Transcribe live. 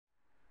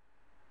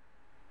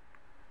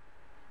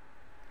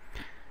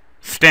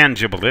Stan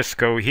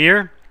Gibilisco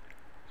here,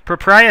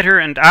 proprietor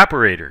and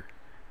operator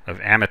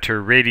of amateur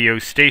radio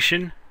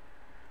station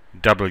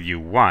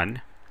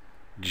W1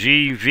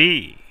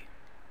 GV.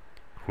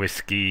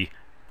 Whiskey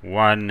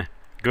 1,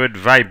 good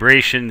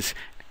vibrations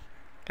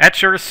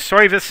at your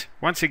service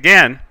once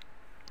again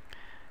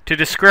to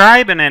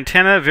describe an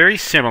antenna very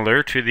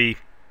similar to the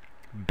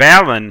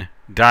Balun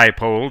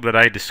dipole that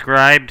I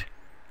described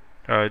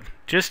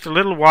just a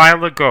little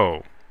while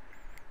ago.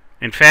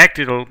 In fact,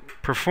 it'll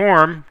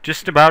perform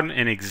just about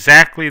in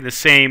exactly the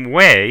same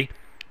way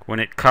when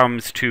it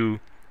comes to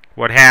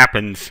what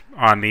happens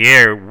on the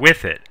air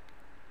with it.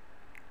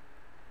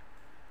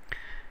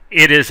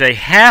 It is a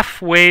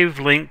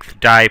half-wavelength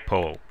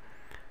dipole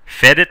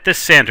fed at the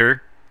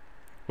center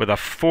with a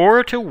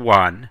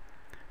 4-to-1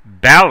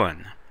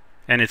 Balun,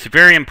 and it's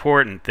very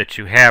important that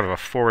you have a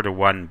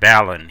 4-to-1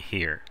 Balun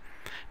here.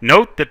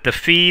 Note that the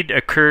feed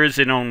occurs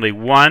in only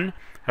one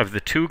of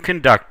the two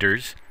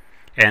conductors,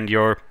 and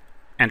your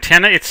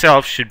antenna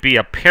itself should be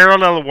a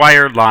parallel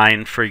wire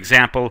line, for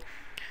example,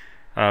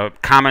 a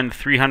common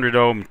 300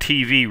 ohm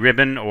TV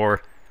ribbon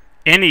or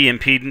any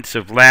impedance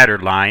of ladder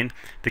line.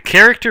 The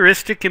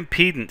characteristic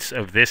impedance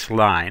of this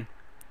line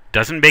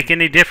doesn't make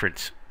any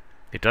difference.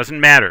 It doesn't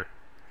matter.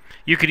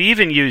 You could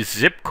even use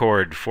zip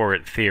cord for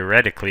it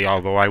theoretically,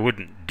 although I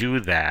wouldn't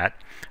do that.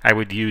 I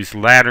would use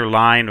ladder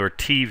line or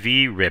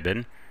TV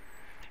ribbon,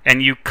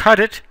 and you cut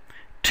it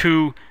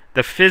to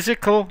the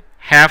physical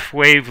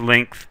half-wave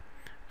length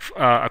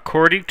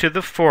according to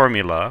the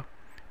formula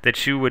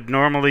that you would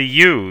normally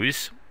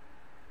use.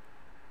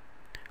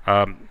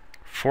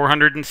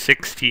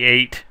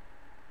 468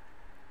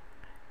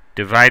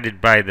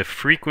 divided by the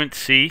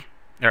frequency,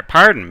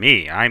 pardon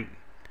me,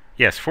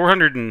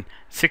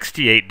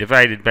 468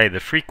 divided by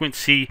the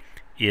frequency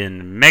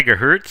in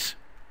megahertz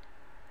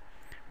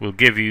will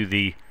give you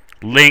the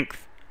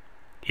length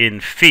in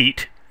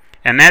feet,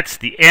 and that's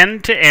the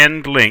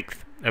end-to-end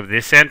length of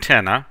this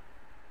antenna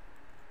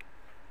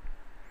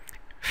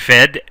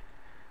fed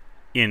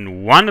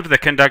in one of the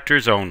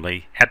conductors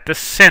only at the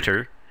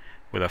center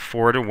with a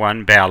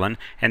 4-to-1 Balun,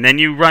 and then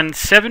you run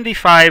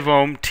 75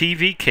 ohm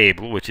TV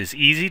cable, which is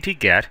easy to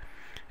get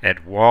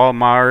at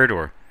Walmart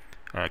or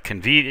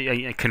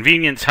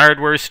convenience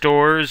hardware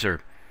stores,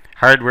 or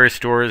hardware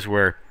stores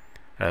where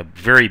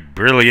very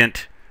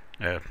brilliant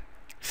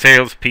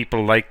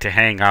salespeople like to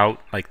hang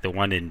out, like the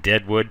one in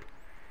Deadwood.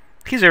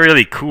 He's a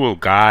really cool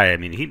guy. I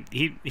mean,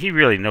 he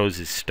really knows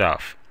his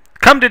stuff.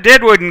 Come to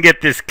Deadwood and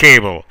get this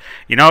cable.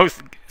 You know,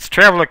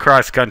 travel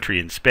across country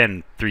and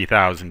spend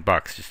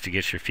 $3,000 just to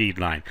get your feed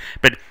line.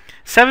 But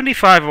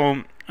 75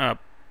 ohm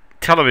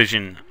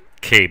television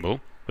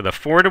cable with a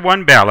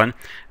 4-to-1 Balun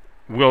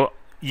will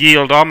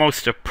yield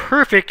almost a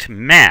perfect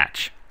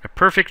match, a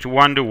perfect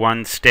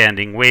 1-to-1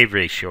 standing wave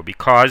ratio,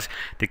 because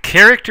the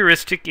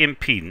characteristic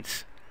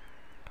impedance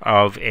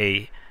of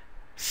a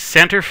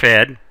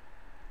center-fed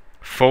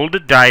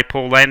folded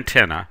dipole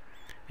antenna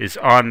is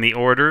on the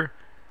order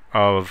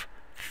of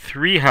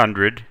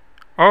 300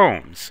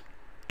 ohms.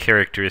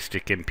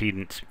 Characteristic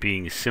impedance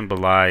being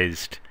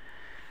symbolized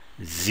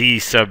Z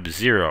sub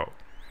 0.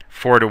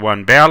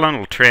 4-to-1 Balun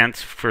will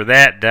transfer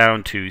that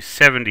down to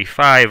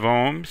 75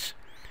 ohms.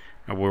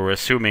 We're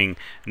assuming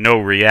no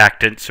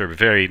reactance or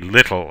very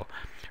little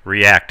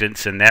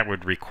reactance, and that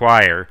would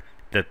require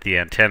that the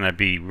antenna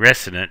be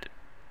resonant,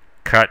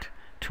 cut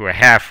to a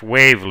half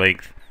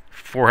wavelength.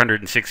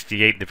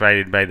 468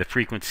 divided by the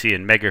frequency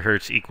in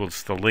megahertz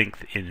equals the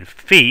length in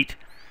feet.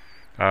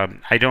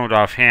 I don't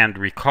offhand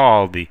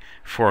recall the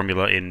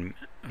formula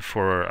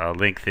for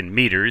length in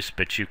meters,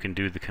 but you can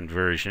do the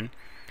conversion.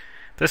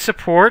 The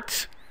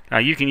supports,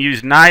 you can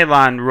use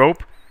nylon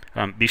rope.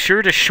 Be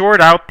sure to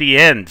short out the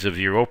ends of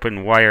your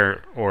open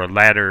wire or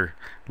ladder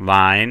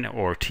line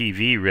or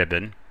TV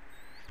ribbon.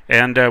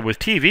 And with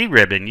TV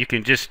ribbon, you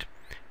can just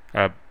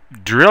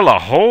drill a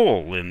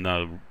hole in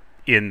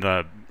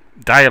the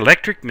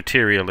dielectric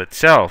material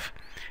itself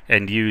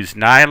and use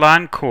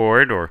nylon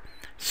cord or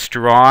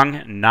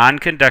strong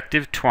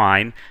non-conductive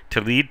twine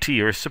to lead to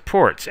your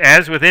supports.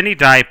 As with any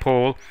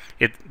dipole,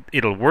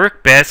 it'll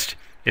work best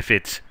if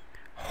it's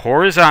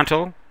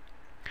horizontal,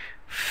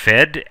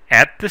 fed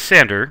at the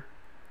center.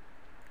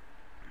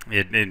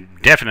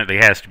 It definitely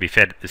has to be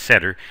fed at the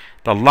center.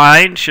 The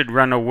line should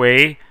run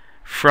away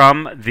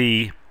from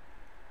the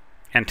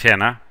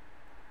antenna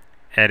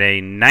at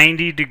a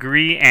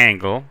 90-degree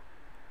angle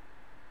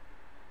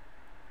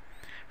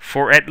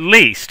for at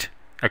least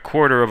a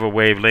quarter of a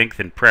wavelength,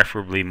 and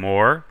preferably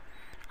more.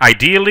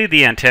 Ideally,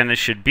 the antenna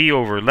should be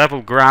over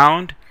level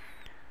ground.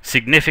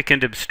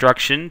 Significant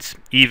obstructions,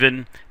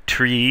 even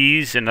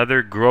trees and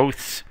other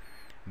growths,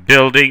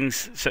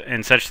 buildings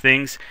and such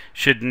things,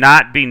 should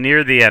not be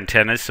near the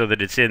antenna so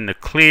that it's in the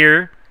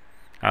clear.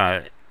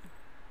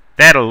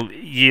 That'll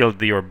yield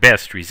your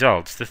best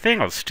results. The thing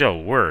will still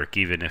work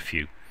even if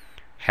you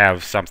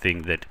have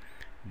something that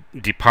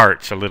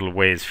departs a little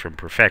ways from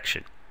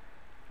perfection.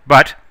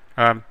 But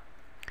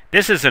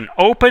this is an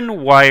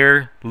open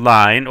wire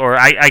line, or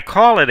I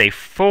call it a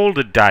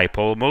folded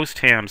dipole. Most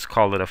hams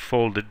call it a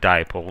folded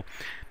dipole.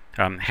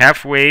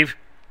 half wave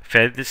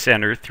fed the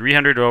center,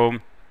 300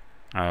 ohm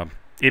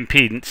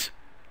impedance,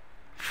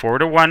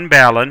 4-to-1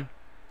 balun,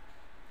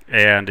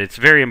 and it's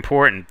very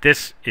important.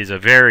 This is a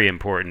very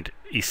important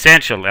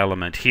essential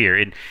element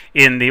here.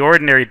 In the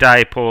ordinary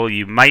dipole,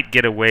 you might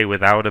get away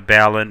without a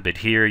balun, but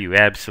here you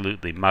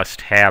absolutely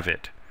must have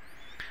it.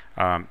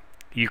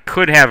 You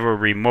could have a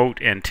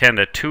remote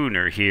antenna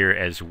tuner here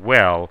as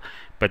well,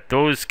 but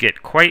those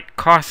get quite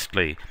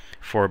costly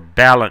for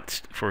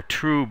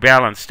true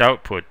balanced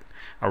output.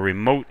 A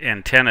remote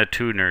antenna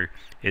tuner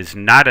is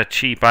not a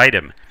cheap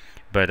item,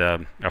 but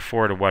a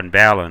 4-to-1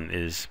 balun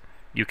is.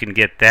 You can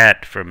get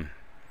that from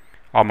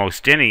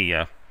almost any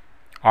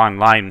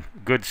online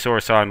good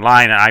source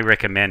online. I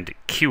recommend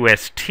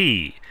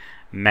QST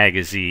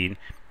magazine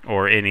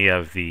or any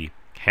of the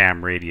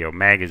ham radio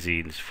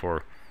magazines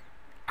for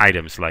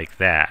items like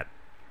that.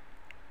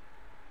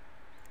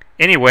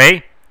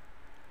 Anyway,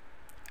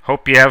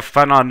 hope you have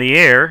fun on the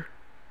air.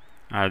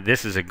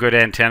 This is a good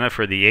antenna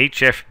for the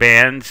HF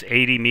bands,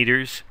 80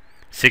 meters,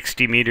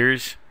 60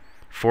 meters,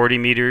 40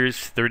 meters,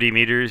 30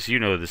 meters, you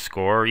know the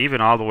score, even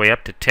all the way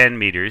up to 10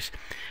 meters.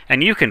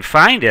 And you can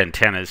find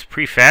antennas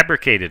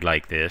prefabricated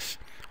like this,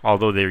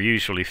 although they're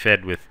usually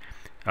fed with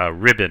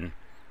ribbon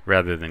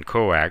rather than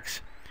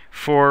coax,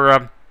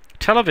 for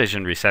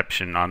television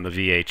reception on the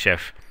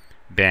VHF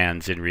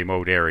bands in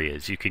remote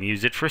areas. You can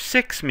use it for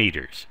 6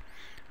 meters.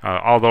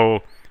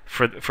 Although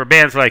for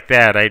bands like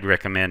that, I'd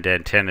recommend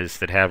antennas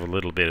that have a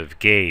little bit of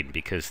gain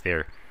because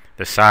the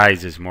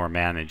size is more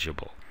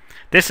manageable.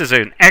 This is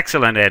an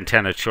excellent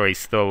antenna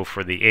choice, though,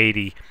 for the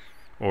 80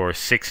 or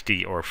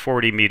 60 or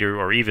 40 meter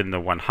or even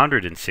the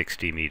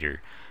 160 meter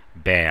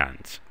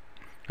bands.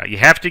 You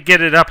have to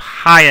get it up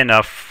high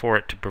enough for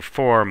it to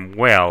perform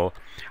well.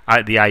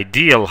 The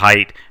ideal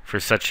height for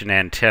such an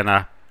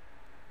antenna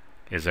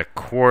is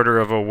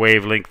 1/4 of a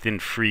wavelength in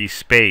free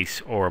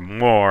space or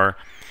more.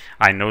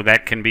 I know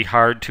that can be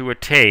hard to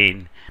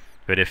attain,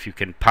 but if you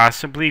can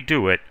possibly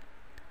do it,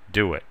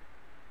 do it.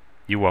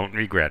 You won't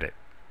regret it.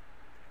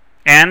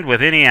 And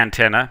with any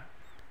antenna,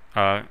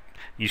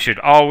 you should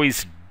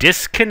always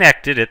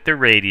disconnect it at the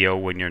radio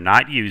when you're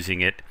not using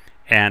it,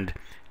 and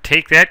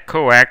take that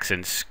coax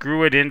and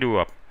screw it into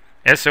a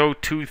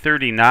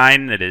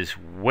SO239 that is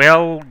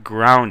well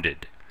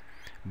grounded.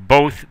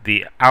 Both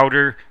the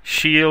outer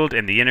shield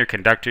and the inner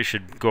conductor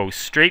should go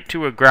straight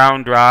to a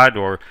ground rod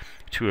or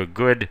to a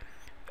good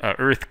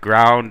earth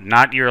ground,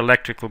 not your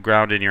electrical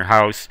ground in your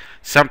house,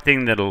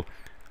 something that'll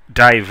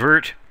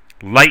divert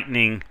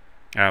lightning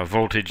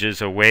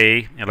voltages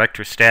away,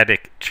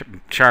 electrostatic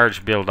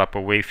charge buildup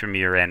away from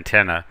your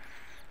antenna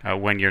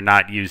when you're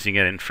not using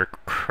it. And for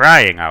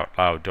crying out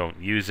loud,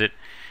 don't use it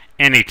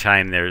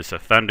anytime there's a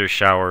thunder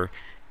shower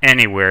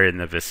anywhere in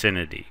the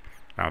vicinity.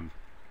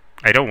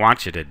 I don't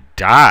want you to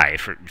die,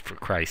 for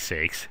Christ's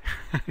sakes.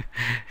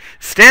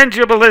 Stan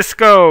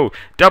Gibilisco,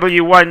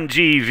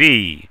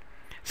 W1GV,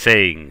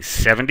 saying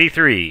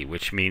 73,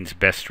 which means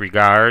best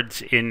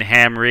regards in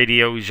ham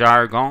radio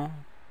jargon,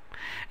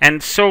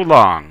 and so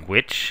long,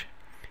 which,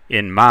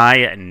 in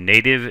my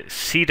native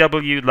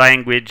CW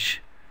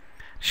language,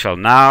 shall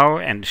now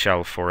and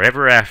shall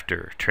forever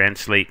after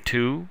translate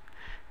to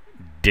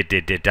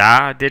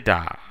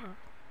da-da-da-da-da-da.